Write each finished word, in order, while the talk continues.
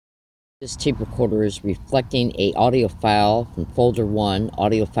This tape recorder is reflecting a audio file from folder 1,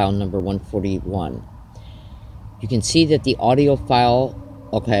 audio file number 141. You can see that the audio file,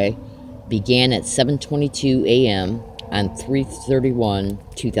 began at 7:22 a.m. on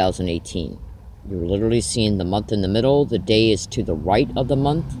 3/31/2018. You're literally seeing the month in the middle, the day is to the right of the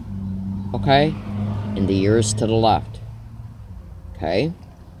month, and the year is to the left, It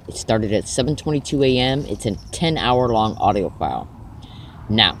started at 7:22 a.m. It's a 10-hour long audio file.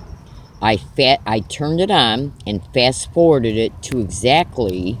 Now, I turned it on and fast forwarded it to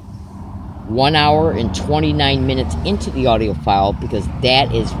exactly 1 hour and 29 minutes into the audio file, because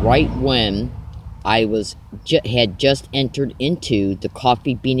that is right when I had just entered into the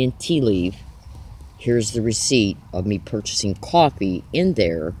Coffee Bean and Tea Leaf. Here's the receipt of me purchasing coffee in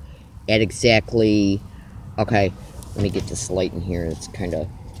there at exactly, let me get this light in here. It's kind of,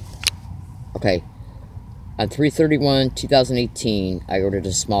 on 3/31/2018, I ordered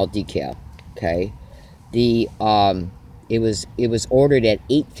a small decaf. It was ordered at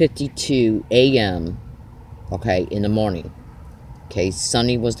 8:52 a.m. in the morning.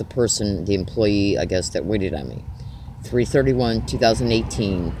 Sonny was the employee, I guess, that waited on me.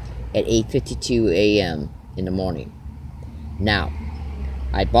 3/31/2018 at 8:52 a.m. in the morning. Now,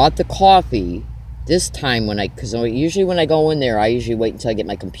 I bought the coffee this time because usually when I go in there, I usually wait until I get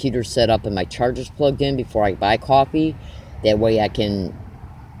my computer set up and my chargers plugged in before I buy coffee. That way I can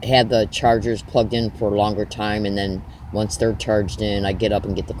have the chargers plugged in for a longer time, and then once they're charged in, I get up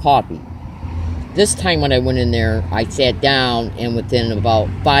and get the coffee. This time when I went in there, I sat down, and within about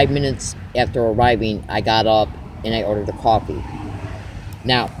 5 minutes after arriving, I got up and I ordered the coffee.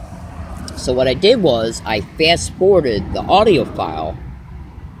 Now, so what I did was I fast forwarded the audio file,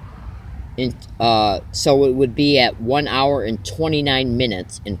 so it would be at 1 hour and 29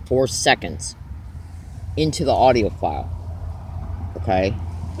 minutes and 4 seconds into the audio file. The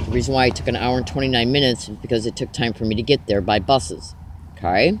reason why it took 1 hour and 29 minutes is because it took time for me to get there by buses.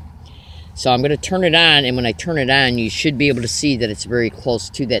 So I'm going to turn it on, and when I turn it on, you should be able to see that it's very close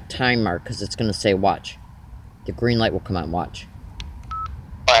to that time mark, because it's going to say watch. The green light will come on, watch.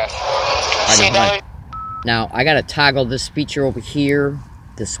 Now, I got to toggle this feature over here,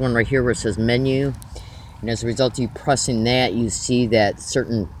 this one right here where it says menu, and as a result of you pressing that, you see that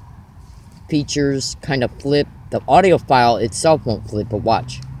certain features kind of flip. The audio file itself won't flip, but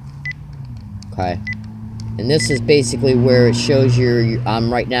watch. And this is basically where it shows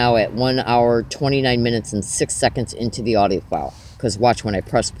I'm right now at 1 hour, 29 minutes, and 6 seconds into the audio file. Because watch, when I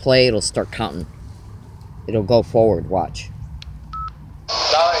press play, it'll start counting. It'll go forward, watch.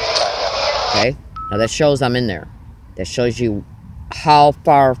 Now that shows I'm in there. That shows you how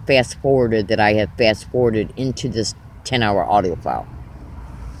far fast forwarded that I have fast forwarded into this 10-hour audio file.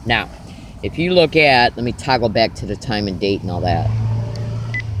 Now, if you look at, let me toggle back to the time and date and all that.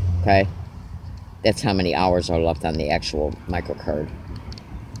 That's how many hours are left on the actual microcard.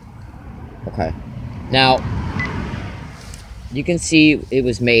 Now, you can see it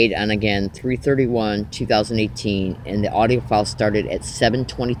was made on, again, 3/31/2018, and the audio file started at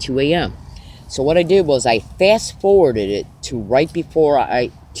 7:22 a.m. So what I did was I fast forwarded it to right before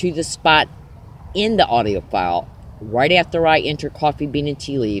to the spot in the audio file, right after I enter Coffee Bean and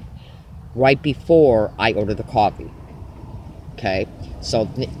Tea Leaf, right before I order the coffee. So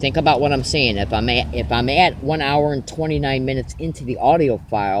think about what I'm saying. If I'm at 1 hour and 29 minutes into the audio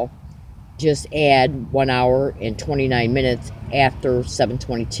file, just add 1 hour and 29 minutes after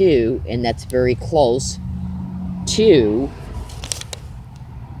 7:22, and that's very close to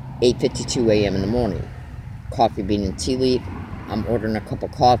 8:52 a.m. in the morning. Coffee Bean and Tea Leaf. I'm ordering a cup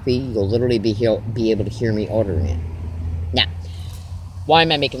of coffee. You'll literally be able to hear me ordering it. Now, why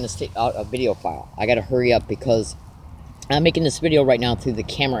am I making this a video file? I got to hurry up because I'm making this video right now through the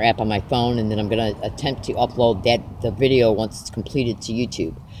camera app on my phone, and then I'm going to attempt to upload the video once it's completed to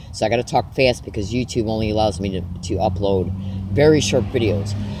YouTube. So I got to talk fast because YouTube only allows me to upload very short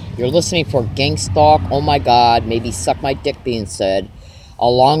videos. You're listening for Gang Stalk, oh my god, maybe suck my dick being said,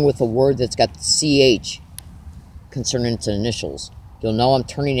 along with a word that's got CH concerning its initials. You'll know I'm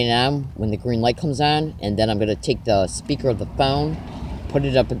turning it on when the green light comes on, and then I'm going to take the speaker of the phone, put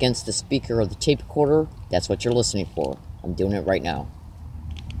it up against the speaker of the tape recorder. That's what you're listening for. I'm doing it right now.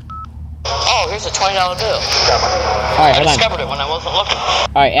 Oh, here's a $20 bill. Alright, hold on. I discovered it when I wasn't looking.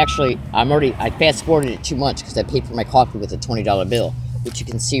 Alright, actually, I fast forwarded it too much because I paid for my coffee with a $20 bill, which you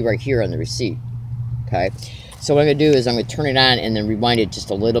can see right here on the receipt. So what I'm going to do is I'm going to turn it on and then rewind it just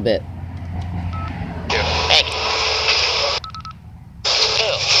a little bit. Thank you.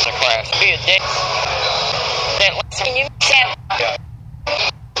 Bill, the crash. Be a dick. Can you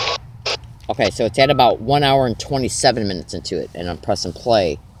so it's at about 1 hour and 27 minutes into it, and I'm pressing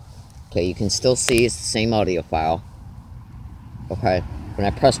play. Okay, you can still see it's the same audio file. Okay, when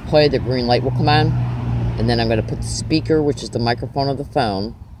I press play, the green light will come on, and then I'm going to put the speaker, which is the microphone of the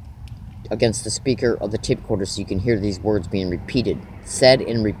phone, against the speaker of the tape recorder so you can hear these words being repeated, said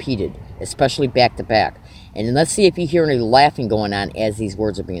and repeated, especially back to back. And then let's see if you hear any laughing going on as these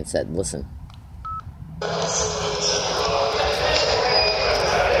words are being said. Listen.